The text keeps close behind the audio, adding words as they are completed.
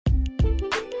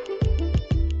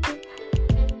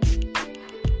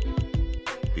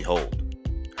Behold,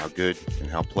 how good and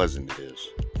how pleasant it is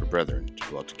for brethren to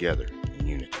dwell together in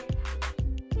unity.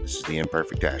 This is the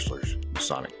Imperfect Ashlers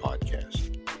Masonic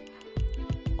Podcast.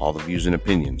 All the views and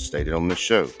opinions stated on this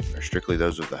show are strictly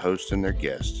those of the host and their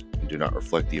guests and do not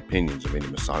reflect the opinions of any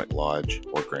Masonic Lodge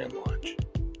or Grand Lodge.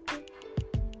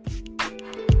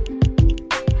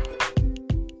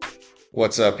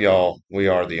 What's up, y'all? We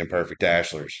are the Imperfect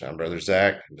Ashlers. I'm Brother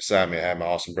Zach. Beside me, I have my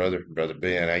awesome brother, Brother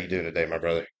Ben. How you doing today, my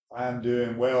brother? I'm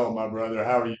doing well, my brother.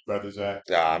 How are you, brother Zach?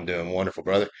 I'm doing wonderful,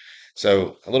 brother.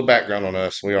 So, a little background on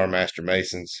us. We are Master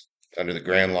Masons under the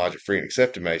Grand Lodge of Free and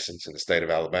Accepted Masons in the state of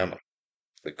Alabama.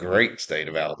 The great state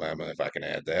of Alabama, if I can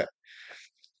add that.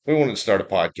 We wanted to start a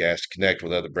podcast to connect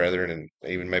with other brethren and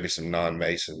even maybe some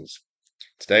non-Masons.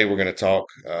 Today, we're going to talk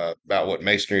about what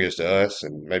Masonry is to us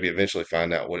and maybe eventually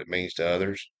find out what it means to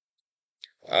others.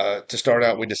 To start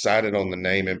out, we decided on the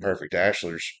name Imperfect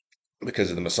Ashlers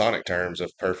because of the Masonic terms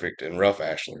of perfect and rough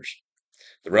ashlers.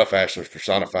 The rough ashlers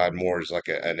personified more as like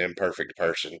an imperfect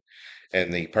person,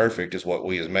 and the perfect is what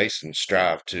we as Masons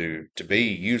strive to be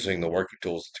using the working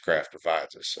tools that the craft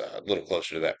provides us. A little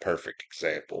closer to that perfect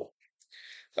example.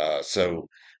 So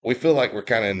we feel like we're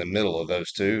kind of in the middle of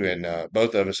those two, and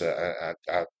both of us,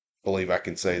 I believe I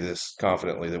can say this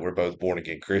confidently that we're both born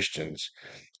again Christians.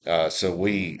 So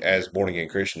we, as born again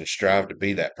Christians, strive to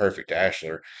be that perfect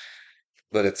ashlar,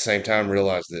 but at the same time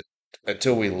realize that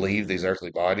until we leave these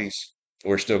earthly bodies,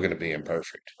 we're still going to be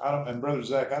imperfect. And brother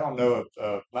Zach, I don't know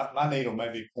if my needle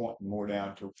may be pointing more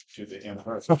down to the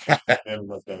imperfect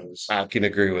middle of those. I can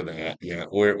agree with that. Yeah,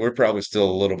 we're probably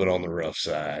still a little bit on the rough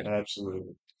side.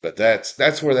 Absolutely. But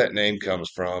that's where that name comes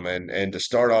from. And to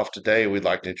start off today, we'd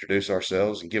like to introduce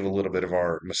ourselves and give a little bit of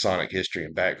our Masonic history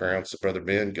and background. So, Brother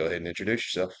Ben, go ahead and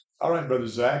introduce yourself. All right, brother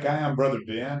Zach, I am brother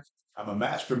Ben. I'm a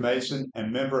master mason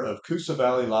and member of Coosa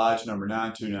Valley Lodge number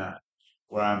 929,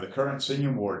 where I'm the current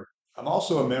senior warden. I'm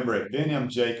also a member at Ben M.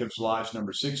 Jacobs Lodge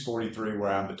number 643, where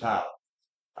I'm the title.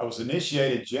 I was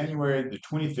initiated January the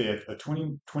 25th of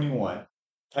 2021,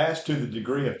 passed to the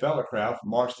degree of Fellowcraft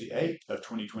March the 8th of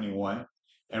 2021,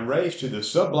 and raised to the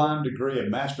sublime degree of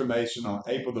Master Mason on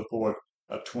April the 4th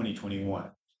of 2021.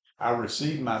 I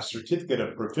received my certificate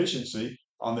of proficiency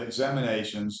on the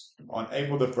examinations on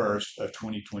April the 1st of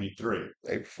 2023.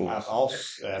 April I've Fools. also,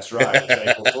 that's right, it's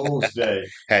April Fool's Day.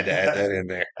 Had to add that in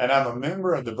there. And I'm a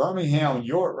member of the Birmingham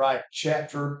York Wright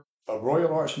chapter of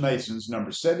Royal Arch Masons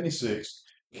number 76,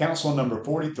 Council number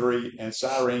 43, and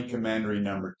Siren Commandery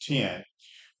number 10,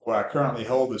 where I currently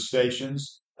hold the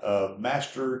stations of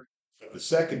Master of the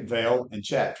Second Veil and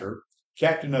Chapter,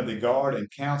 Captain of the Guard and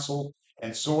Council,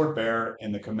 and Sword Bearer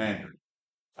in the Commandery.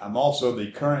 I'm also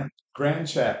the current Grand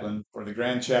Chaplain for the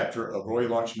Grand Chapter of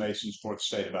Royal Arch Masons for the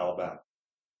state of Alabama.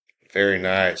 Very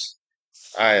nice.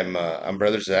 I'm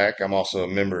Brother Zach. I'm also a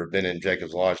member of Ben and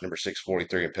Jacobs Lodge number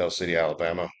 643 in Pell City,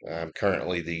 Alabama. I'm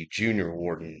currently the junior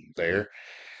warden there.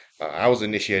 I was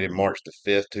initiated March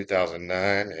the 5th, 2009,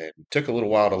 and it took a little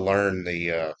while to learn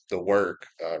the work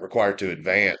required to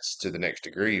advance to the next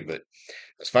degree, but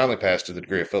I was finally passed to the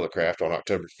degree of Fellowcraft on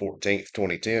October 14th,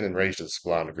 2010, and raised to the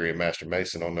sublime degree of Master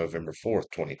Mason on November 4th,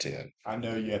 2010. I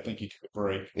know you, I think you took a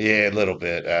break. Yeah, a little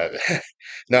bit.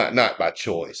 Not by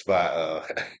choice, by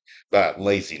by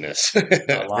laziness I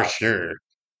for like it. sure.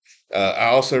 I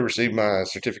also received my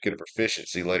certificate of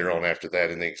proficiency later on after that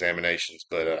in the examinations,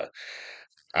 but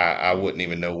I wouldn't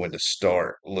even know when to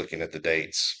start looking at the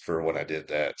dates for when I did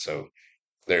that. So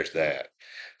there's that.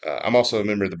 I'm also a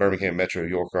member of the Birmingham Metro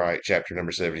York Rite, chapter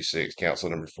number 76, council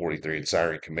number 43, and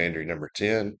Siren Commandery number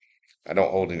 10. I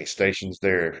don't hold any stations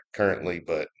there currently,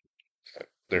 but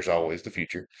there's always the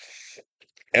future.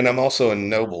 And I'm also a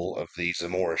noble of the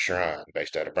Zamora Shrine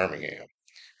based out of Birmingham.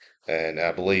 And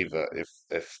I believe,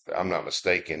 if I'm not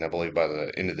mistaken, I believe by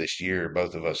the end of this year,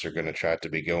 both of us are going to try to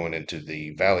be going into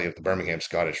the Valley of the Birmingham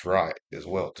Scottish Rite as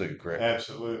well, too, correct?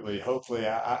 Absolutely. Hopefully,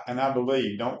 and I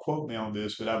believe, don't quote me on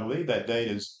this, but I believe that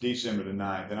date is December the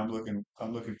 9th, and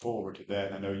I'm looking forward to that,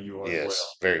 and I know you are as Yes,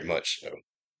 well. very much so.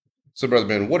 So, Brother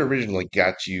Ben, what originally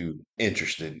got you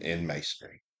interested in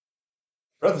Masonry?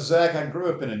 Brother Zach, I grew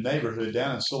up in a neighborhood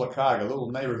down in Sylacauga, a little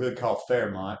neighborhood called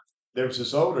Fairmont. There was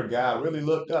this older guy I really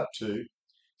looked up to,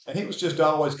 and he was just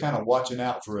always kind of watching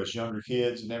out for us younger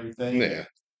kids and everything. Yeah,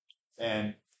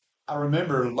 And I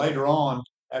remember later on,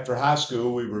 after high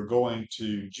school, we were going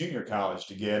to junior college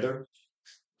together,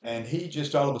 and he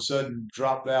just all of a sudden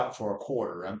dropped out for a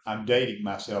quarter. I'm dating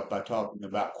myself by talking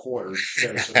about quarters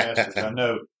instead of semesters, I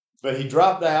know, but he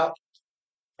dropped out,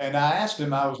 and I asked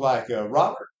him, I was like,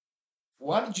 Robert,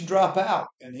 why did you drop out?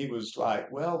 And he was like,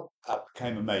 well, I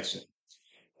became a Mason,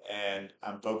 and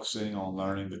I'm focusing on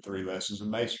learning the three lessons of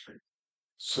Masonry.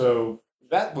 So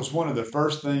that was one of the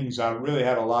first things I really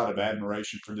had a lot of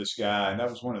admiration for this guy, and that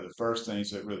was one of the first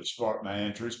things that really sparked my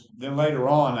interest. Then later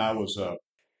on, I was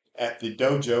at the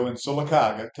dojo in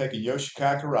Sylacauga taking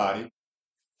Yoshikai karate,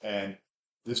 and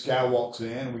this guy walks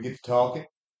in, and we get to talking,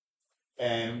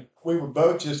 and we were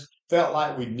both just felt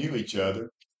like we knew each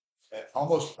other, and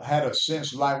almost had a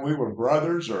sense like we were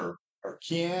brothers or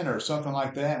kin or something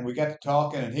like that. And we got to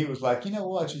talking, and he was like, "You know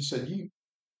what?" He said,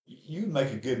 "You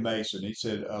make a good mason." He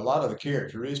said, "A lot of the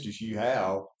characteristics you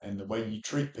have and the way you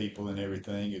treat people and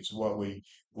everything is what we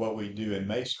do in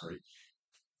masonry."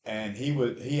 And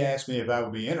he asked me if I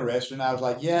would be interested, and I was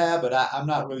like, "Yeah, but I'm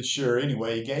not really sure."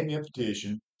 Anyway, he gave me a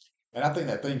petition, and I think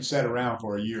that thing sat around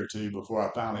for a year or two before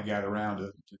I finally got around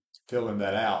to filling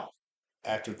that out.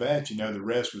 After that, the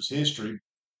rest was history.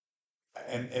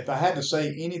 And if I had to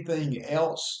say anything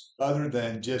else other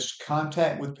than just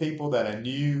contact with people that I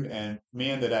knew and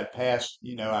men that I'd passed,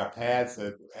 our paths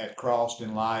that had crossed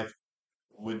in life,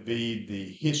 would be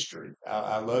the history.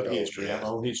 I love Oh history. I'm yeah, an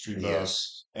old history buff,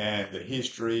 yes, and the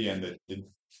history and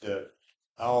the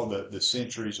all the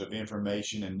centuries of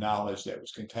information and knowledge that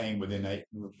was contained within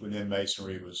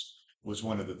masonry was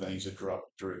one of the things that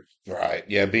drew. right.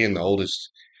 Yeah, being the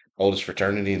oldest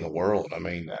fraternity in the world. I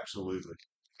mean, Absolutely.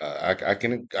 I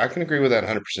can agree with that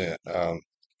 100%.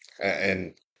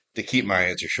 And to keep my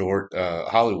answer short,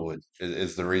 Hollywood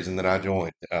is the reason that I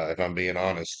joined. If I'm being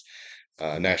honest,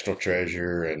 National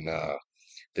Treasure and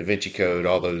Da Vinci Code,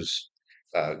 all those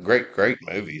great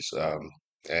movies,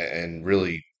 and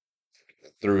really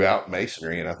throughout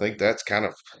Masonry. And I think that's kind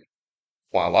of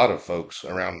why a lot of folks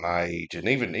around my age and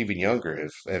even younger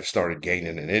have started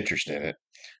gaining an interest in it.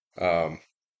 Um,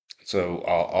 so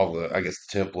all the I guess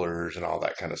the Templars and all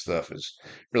that kind of stuff has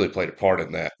really played a part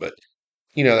in that. But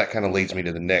that kind of leads me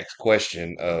to the next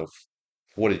question of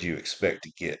what did you expect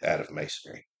to get out of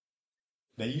Masonry?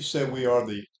 Now you said we are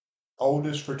the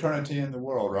oldest fraternity in the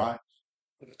world, right?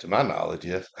 To my knowledge,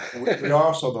 yes. We are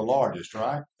also the largest,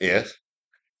 right? Yes.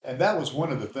 And that was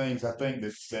one of the things I think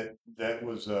that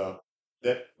was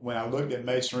that when I looked at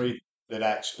masonry that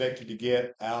I expected to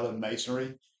get out of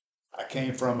masonry. I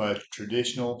came from a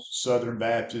traditional Southern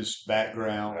Baptist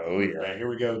background. Oh yeah. Right, here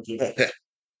we go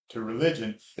to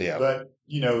religion, Yeah. but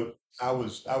I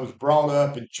was brought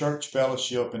up in church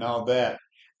fellowship and all that.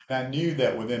 And I knew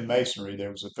that within masonry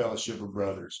there was a fellowship of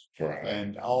brothers, Right.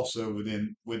 and also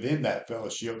within that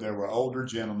fellowship there were older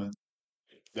gentlemen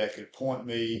that could point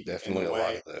me in the Definitely a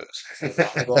lot way. of A those.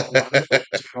 lot of older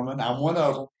gentlemen. I'm one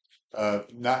of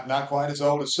them. Not quite as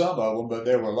old as some of them, but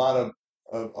there were a lot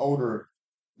of older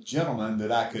gentlemen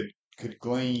that I could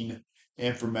glean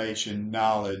information,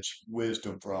 knowledge,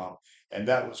 wisdom from, and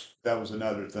that was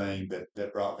another thing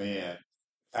that brought me in.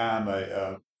 I'm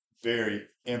a very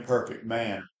imperfect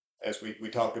man, as we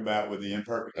talked about with the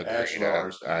imperfect Agreed.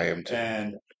 ashlars, I am too.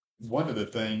 and one of the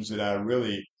things that I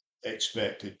really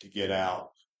expected to get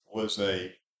out was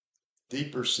a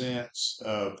deeper sense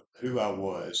of who I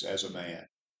was as a man.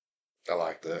 I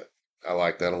like that. I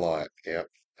like that a lot. Yep.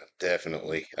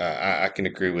 Definitely. I can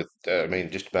agree with, I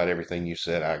mean, just about everything you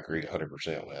said, I agree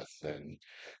 100% with. And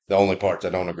the only parts I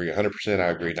don't agree 100%, I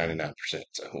agree 99%.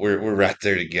 So we're right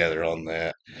there together on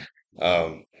that.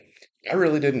 Um, I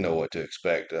really didn't know what to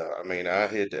expect. I mean,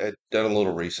 had done a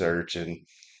little research and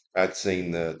I'd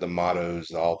seen the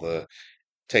mottos, all the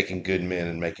taking good men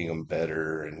and making them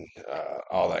better and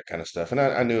all that kind of stuff. And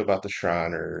I knew about the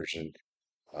Shriners and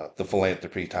the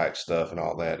philanthropy type stuff and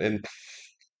all that. And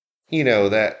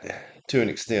that to an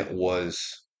extent was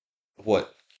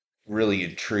what really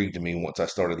intrigued me once I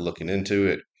started looking into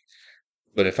it.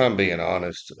 But if I'm being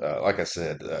honest, like I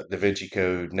said, Da Vinci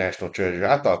Code, National Treasure,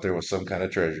 I thought there was some kind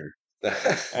of treasure.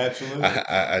 Absolutely.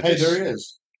 I Hey, there just,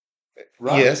 is,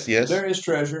 right? yes, yes, There is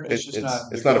treasure. It's just it's not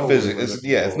the it's not a gold that physical, we're looking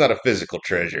yeah, it's for. not a physical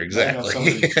treasure, Maybe on exactly. some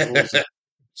of these schools.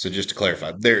 So just to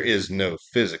clarify, there is no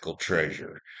physical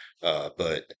treasure,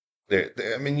 but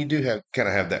I mean, you do have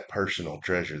that personal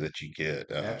treasure that you get.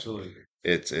 Absolutely.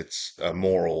 It's a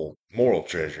moral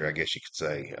treasure, I guess you could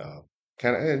say.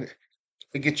 Kind of, and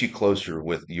it gets you closer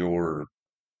with your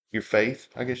faith,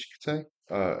 I guess you could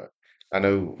say. I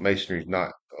know Masonry is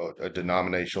not a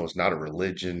denominational; it's not a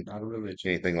religion, Not a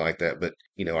religion. anything like that. But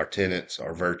our tenets,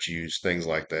 our virtues, things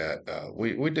like that,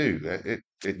 we do.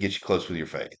 It gets you close with your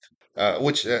faith.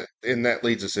 Which and that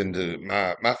leads us into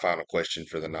my final question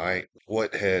for the night.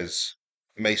 What has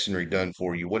Masonry done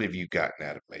for you? What have you gotten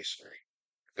out of Masonry?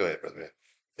 Go ahead, brother.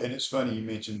 And it's funny you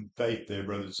mentioned faith there,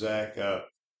 Brother Zach.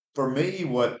 For me,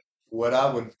 what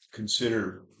I would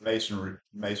consider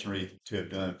masonry to have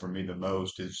done for me the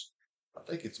most is I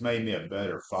think it's made me a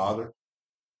better father,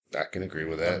 I can agree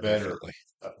with a that better definitely.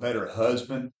 a better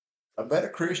husband, a better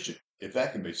Christian, if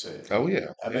that can be said. Oh yeah,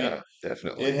 I mean, yeah,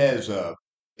 definitely. it has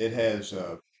it has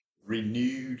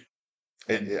renewed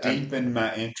and I'm deepened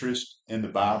my interest in the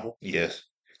Bible. Yes.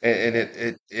 And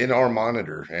it in our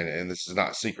monitor, and this is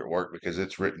not secret work because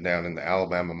it's written down in the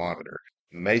Alabama Monitor.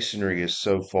 Masonry is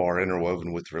so far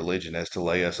interwoven with religion as to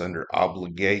lay us under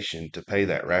obligation to pay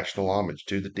that rational homage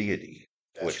to the deity,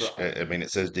 That's which right. I mean it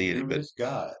says deity, Who but is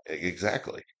God?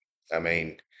 exactly. I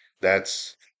mean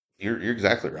that's you're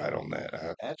exactly right on that. I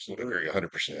would agree Absolutely.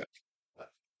 100%.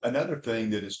 Another thing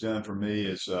that it's done for me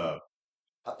is I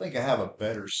think I have a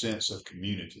better sense of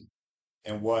community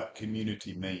and what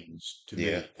community means to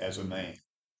Yeah, me as a man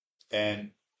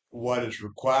and what is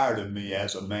required of me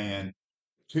as a man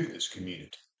to this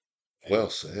community. And well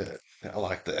said. I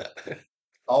like that.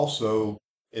 also,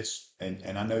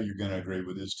 and I know you're going to agree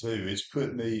with this too, it's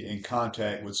put me in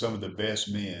contact with some of the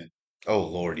best men Oh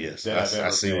Lord, yes. that I've I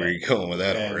ever see where met. you're going with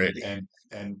that And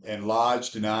already.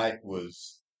 Lodge tonight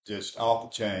was just off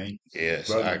the chain. Yes,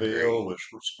 Brother I Bill agree.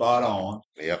 was spot on.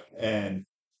 Yep. And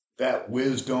that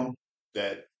wisdom,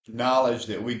 that knowledge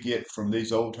that we get from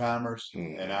these old timers,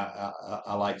 and Mhm.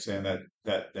 I like saying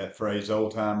that phrase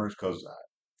old timers because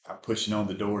I'm pushing on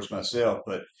the doors myself,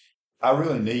 but I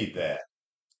really need that.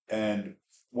 And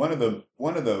one of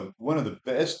the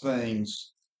best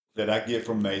things that I get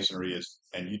from masonry is,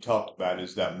 and you talked about,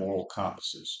 is that moral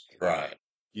compasses. Right.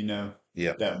 You know,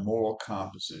 Yep. that moral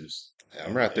compasses.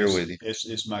 I'm right there with you.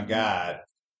 It's my guide,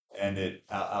 and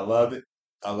I love it.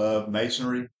 I love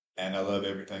masonry, and I love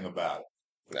everything about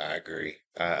it. I agree.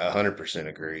 I 100%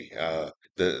 agree.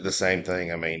 The same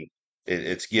thing. I mean,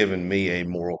 it's given me a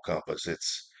moral compass.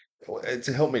 It's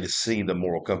helped me to see the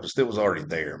moral compass that was already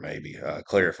there, maybe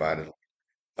clarified it.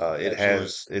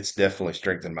 Absolutely. It's definitely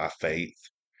strengthened my faith.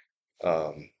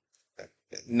 Um,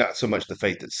 not so much the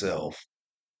faith itself,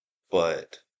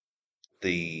 but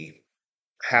the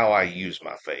how I use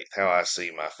my faith, how I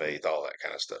see my faith, all that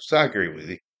kind of stuff. So I agree with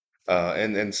you.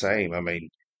 And same, I mean,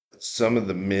 some of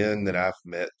the men that I've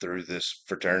met through this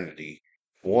fraternity,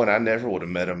 one, I never would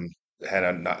have met them had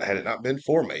it not been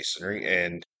for Masonry,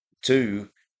 and two,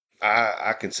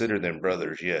 I consider them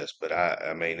brothers, yes, but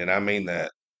I mean, and I mean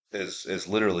that as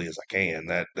literally as I can.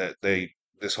 That they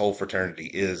this whole fraternity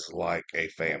is like a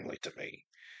family to me.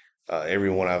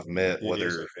 Everyone I've met, It is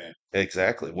whether a fan.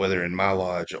 exactly, whether in my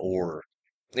lodge or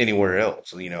anywhere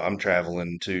else. I'm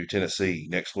traveling to Tennessee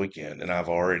next weekend, and I've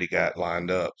already got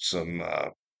lined up some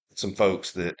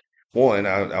folks that one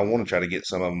I want to try to get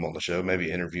some of them on the show,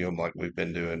 maybe interview them like we've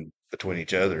been doing between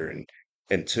each other,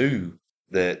 and two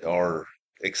that are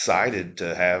excited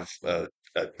to have a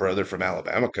brother from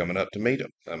Alabama coming up to meet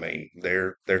them. I mean,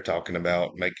 they're talking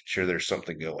about making sure there's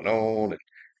something going on and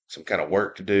some kind of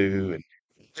work to do, and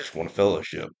just want a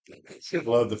fellowship.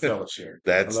 Love the fellowship.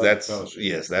 I love the That's fellowship,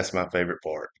 yes, that's my favorite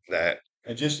part. That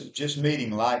and just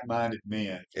meeting like-minded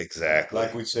men, exactly.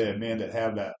 like we said, men that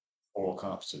have that moral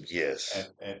compasses, Yes.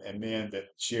 and men that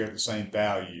share the same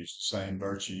values, the same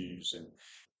virtues, and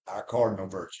our cardinal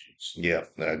virtues. Yeah,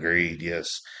 agreed.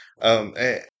 Yes.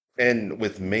 And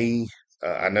with me,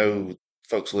 I know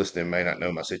folks listening may not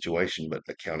know my situation, but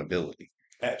accountability.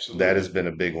 That has Absolutely. been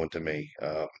a big one to me.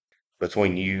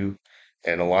 Between you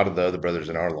and a lot of the other brothers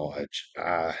in our lodge,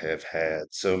 I have had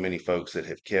so many folks that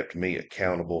have kept me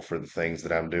accountable for the things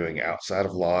that I'm doing outside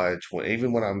of lodge,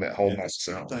 even when I'm at home And the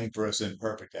same myself. thing for us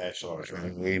imperfect Ashlars,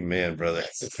 right? Amen, brother.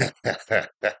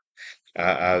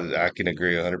 I can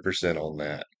agree 100% on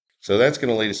that. So that's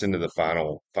going to lead us into the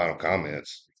final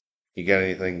comments. You got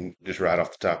anything just right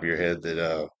off the top of your head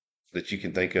that you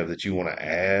can think of that you want to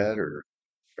add or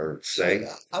Well, say?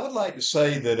 I would like to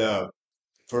say that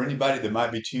for anybody that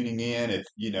might be tuning in, if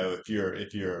if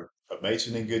you're a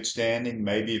Mason in good standing,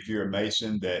 maybe if you're a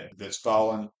Mason that's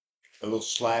fallen a little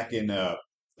slack in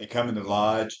coming to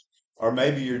lodge, or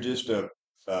maybe you're just a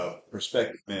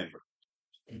prospective member,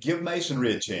 give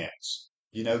Masonry a chance.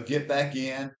 Get back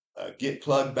in, get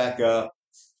plugged back up.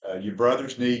 Your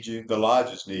brothers need you, the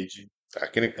lodges need you, I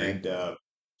can agree. and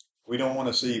we don't want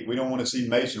to see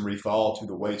Masonry fall to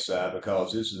the wayside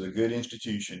because this is a good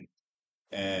institution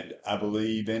and I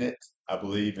believe in it. I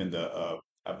believe in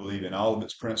I believe in all of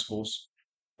its principles,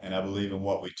 and I believe in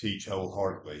what we teach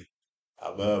wholeheartedly. I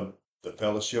love the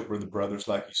fellowship with the brothers,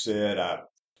 like you said.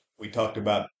 We talked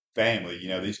about family.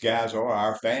 These guys are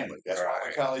our family. That's why we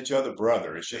Right. call each other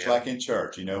brother. It's just Yeah. like in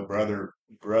church, brother,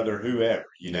 whoever.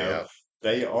 Yeah.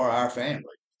 They are our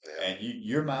family, Yeah. and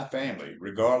you're my family,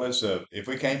 regardless of if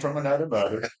we came from another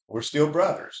mother. We're still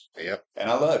brothers, Yep. and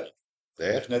I love you. And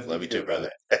Yeah. there's nothing you Love you can do too, about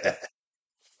brother. that.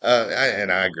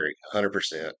 And I agree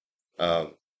 100%.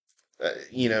 Um,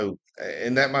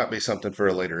 and that might be something for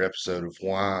a later episode of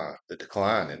why the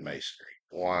decline in masonry,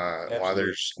 why Absolutely.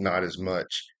 there's not as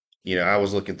much. I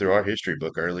was looking through our history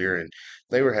book earlier, and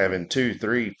they were having two,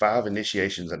 three, five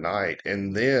initiations a night,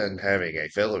 and then having a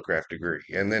fellowcraft degree,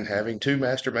 and then having two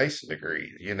master mason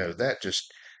degrees.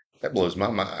 That blows my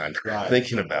mind Right.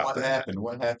 thinking about What that. happened?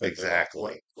 What happened to all what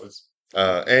Exactly. was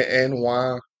And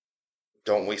why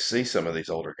don't we see some of these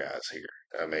older guys here?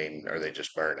 I mean, are they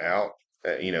just burnt out?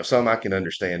 Some I can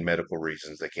understand medical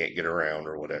reasons they can't get around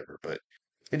or whatever, but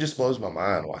it just blows my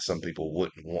mind why some people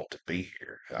wouldn't want to be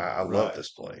here. I love right.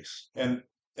 this place. And,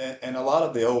 and a lot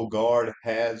of the old guard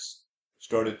has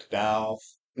started to die off,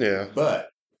 Yeah, but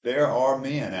there are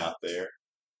men out there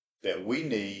that we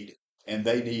need and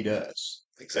they need us.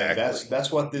 And exactly.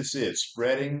 that's what this is,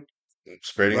 Spreading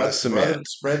the cement.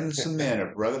 spreading cement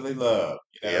of brotherly love,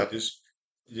 Yep. just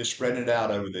spreading it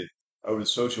out over the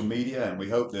social media, and we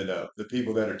hope that the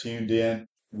people that are tuned in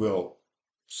will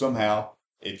somehow,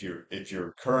 if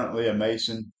you're currently a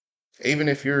Mason, Even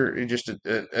if you're just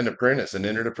an apprentice, an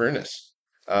entered apprentice,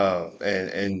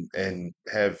 and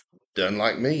have done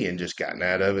like me and just gotten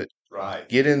out of it, right?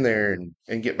 get in there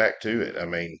and get back to it. I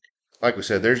mean, like we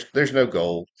said, there's no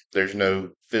gold, there's no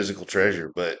physical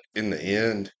treasure, but in the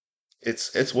end,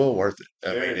 it's well worth it.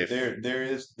 I mean, if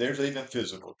There's even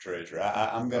physical treasure. uh,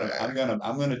 I'm gonna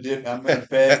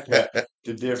beg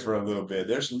to differ a little bit.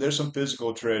 There's some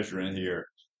physical treasure in here,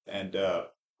 and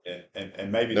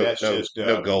and maybe no that's no just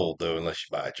no gold though, unless you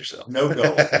buy it yourself. no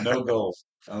gold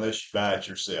unless you buy it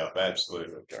yourself.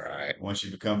 Absolutely. All right. Once you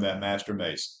become that master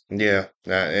mason. Yeah,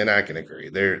 and I can agree.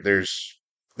 There's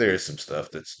some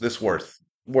stuff that's worth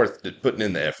putting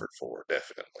in the effort for,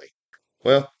 definitely.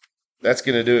 Well, that's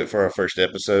going to do it for our first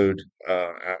episode.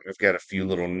 I've got a few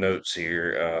little notes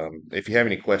here. If you have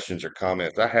any questions or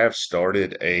comments, I have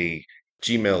started a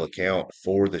Gmail account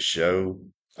for the show.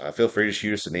 Feel free to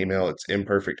shoot us an email. It's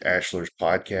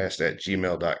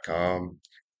imperfectashlerspodcast@gmail.com.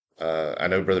 I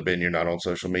know, Brother Ben, you're not on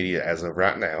social media as of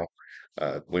right now.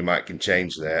 We might can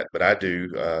change that, but I do.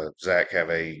 Zach have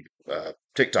a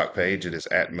TikTok page. It is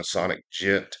at Masonic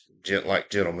Gent, Gent like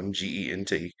gentleman,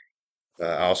 Gent.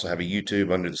 I also have a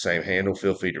YouTube under the same handle.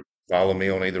 Feel free to follow me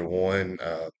on either one.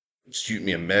 Shoot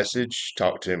me a message.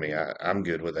 Talk to me. I'm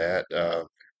good with that.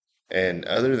 And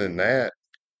other than that,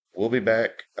 we'll be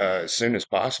back as soon as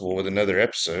possible with another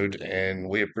episode. And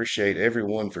we appreciate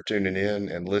everyone for tuning in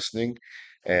and listening.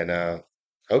 And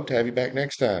hope to have you back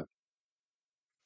next time.